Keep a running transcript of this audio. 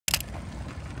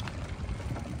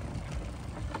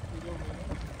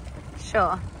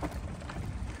Sure.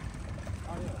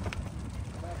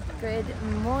 Good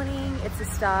morning. It's the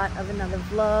start of another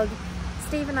vlog.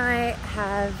 Steve and I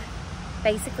have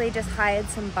basically just hired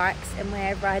some bikes and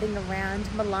we're riding around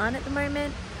Milan at the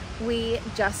moment. We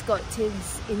just got to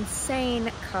this insane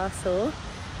castle,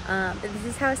 but this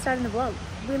is how we're starting the vlog.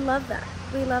 We love that.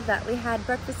 We love that. We had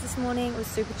breakfast this morning. It was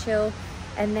super chill.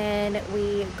 And then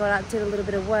we got up, did a little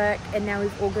bit of work, and now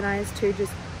we've organized to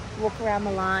just walk around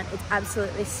Milan. It's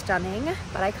absolutely stunning,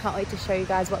 but I can't wait to show you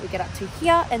guys what we get up to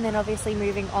here, and then obviously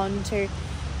moving on to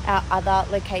our other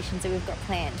locations that we've got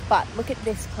planned. But look at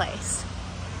this place.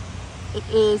 It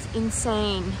is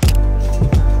insane.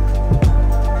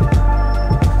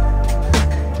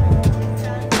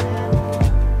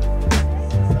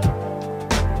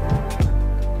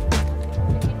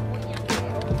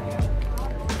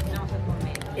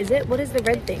 Is it? What is the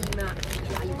red thing?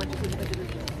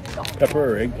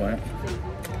 Pepper or eggplant.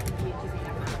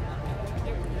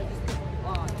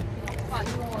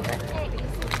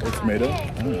 What's it made of? I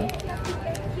don't know.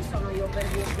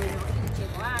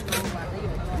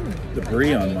 The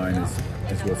brie on mine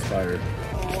is what's fire.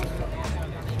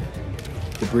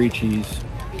 The brie cheese,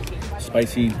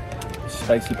 spicy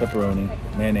pepperoni,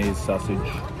 mayonnaise, sausage.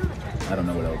 I don't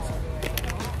know what else.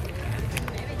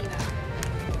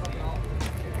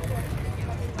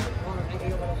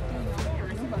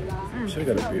 Should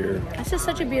have got a beer. This is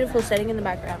such a beautiful setting in the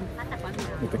background.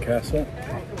 With the castle?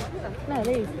 No,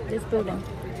 this building.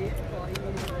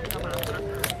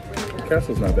 The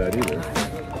castle's not bad either.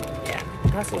 Yeah, the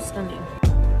castle's stunning.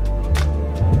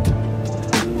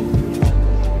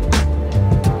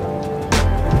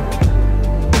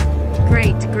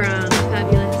 Great ground,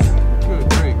 fabulous. Good,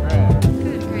 great, grand.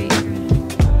 Good, great ground.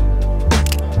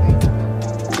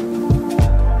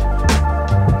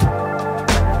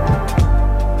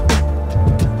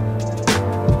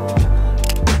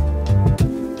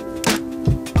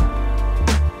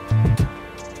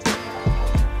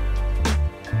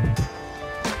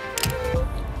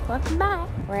 Welcome back.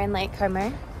 We're in Lake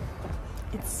Como.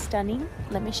 It's stunning.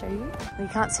 Let me show you. We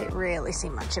can't really see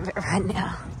much of it right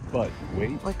now. But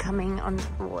wait. We're coming onto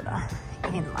the water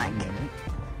in like,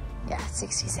 yeah,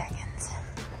 60 seconds.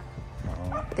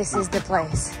 This is the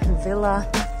place. Villa.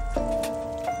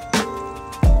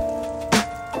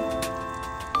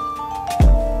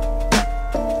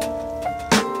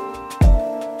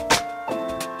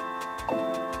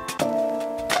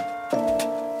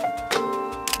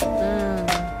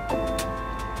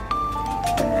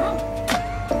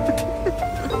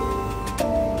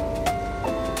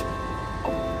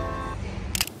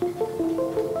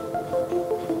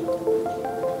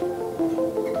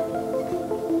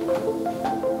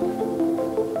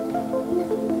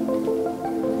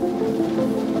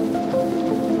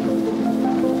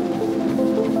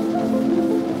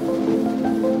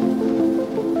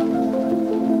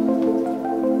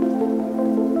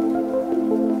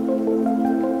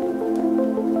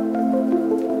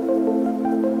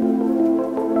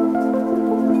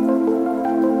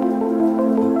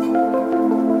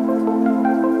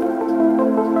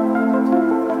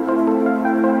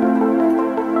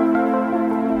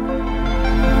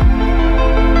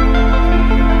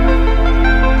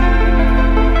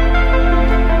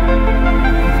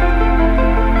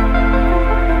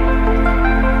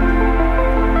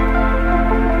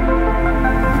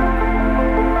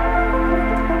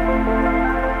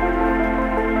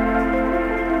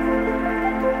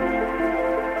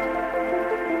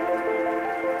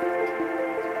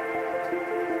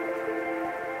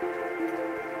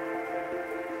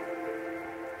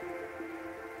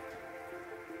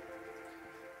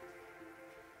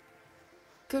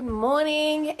 Good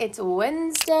morning. It's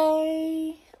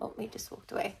Wednesday. Oh, we just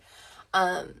walked away.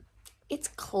 It's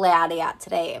cloudy out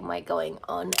today and we're going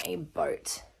on a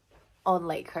boat on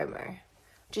Lake Como,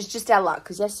 which is just our luck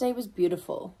because yesterday was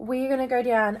beautiful. We're going to go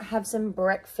down, have some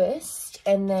breakfast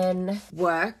and then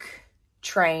work,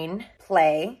 train,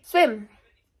 play, swim.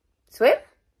 Swim?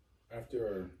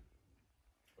 After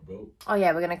a boat. Oh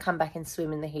yeah, we're going to come back and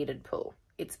swim in the heated pool.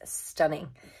 It's stunning.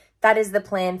 That is the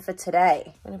plan for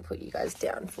today. I'm gonna put you guys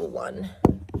down for one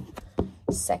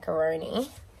secaroni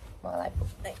while I put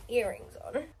my earrings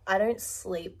on. I don't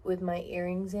sleep with my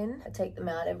earrings in. I take them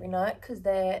out every night because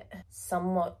they're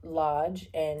somewhat large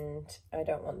and I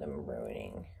don't want them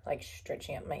ruining, like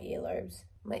stretching out my earlobes.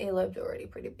 My earlobes are already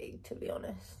pretty big, to be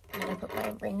honest. I'm gonna put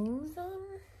my rings on.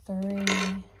 3,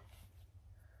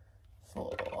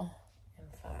 4, and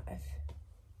 5.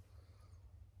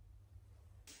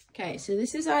 Okay, so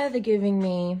this is either giving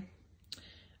me,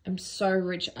 I'm so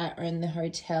rich I own the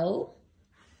hotel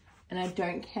and I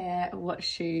don't care what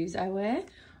shoes I wear,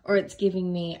 or it's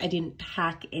giving me I didn't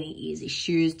pack any easy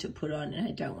shoes to put on and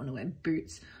I don't want to wear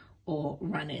boots or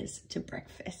runners to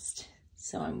breakfast.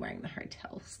 So I'm wearing the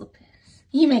hotel slippers.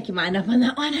 You make your mind up on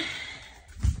that one.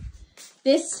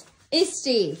 This is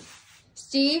Steve.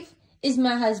 Steve is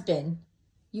my husband.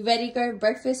 You ready to go to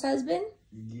breakfast, husband?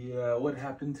 Yeah, what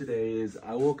happened today is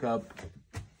I woke up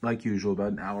like usual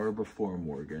about an hour before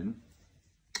Morgan.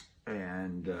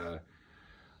 And I've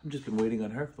just been waiting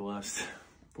on her for the last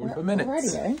 45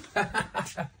 minutes.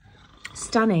 Alrighty.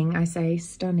 Stunning, I say,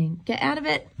 stunning. Get out of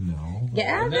it. No. Get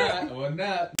out of it. Or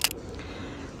not.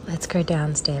 Let's go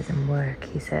downstairs and work,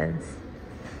 he says.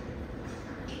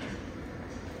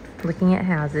 Looking at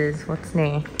houses, what's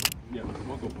new? Yeah,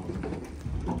 we'll go for it.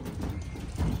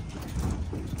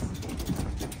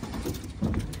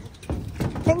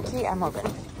 Thank you, I'm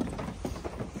open.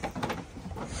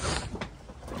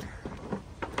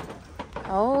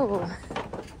 Oh.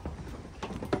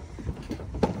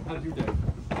 How's your day?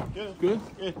 Good. Good?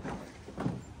 Good.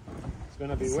 It's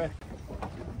gonna be wet.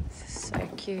 This is so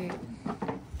cute.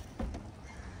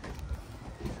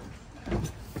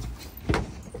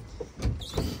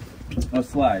 Oh,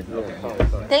 slide. Okay.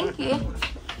 Thank you.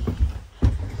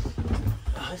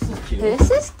 Oh, this is cute.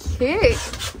 This is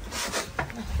cute.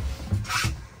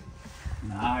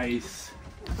 Nice.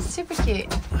 Super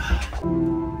cute.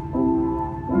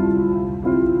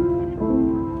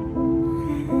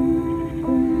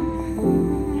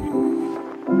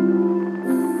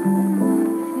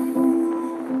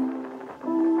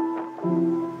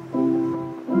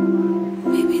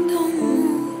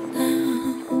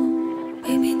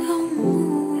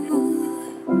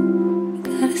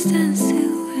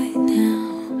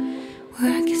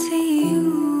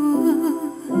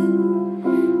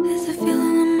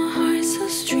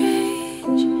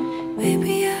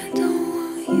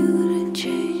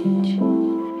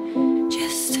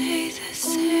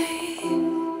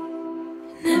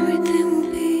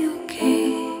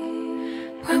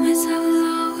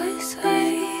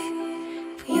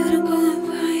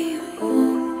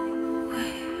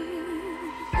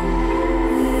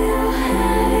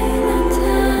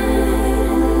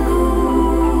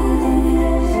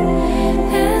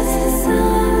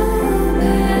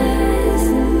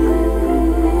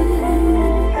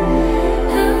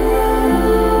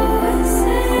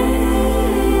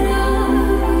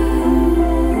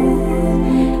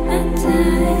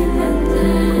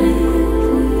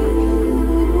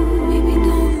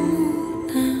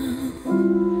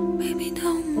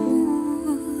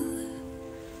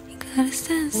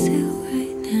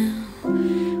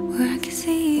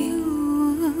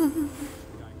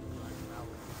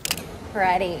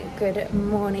 Alrighty, good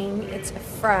morning. It's a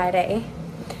Friday.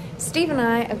 Steve and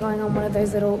I are going on one of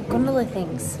those little gondola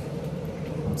things.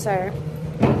 So, are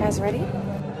you guys ready?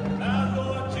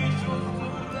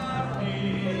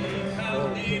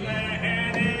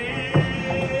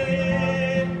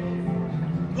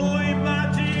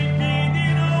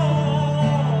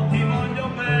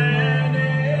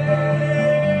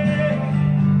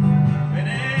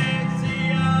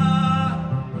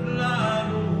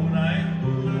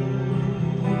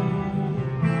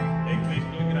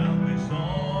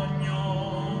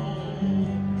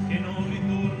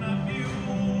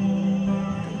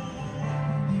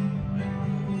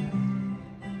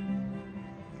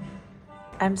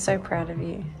 I'm so proud of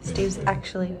you. Steve's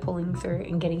actually pulling through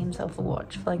and getting himself a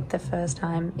watch for like the first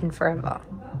time in forever.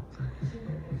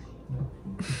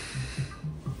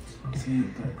 See,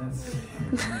 that's...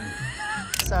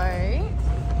 So,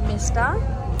 mister,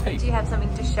 Hey. do you have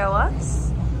something to show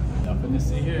us? Nothing to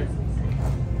see here.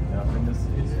 Nothing to see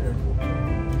here.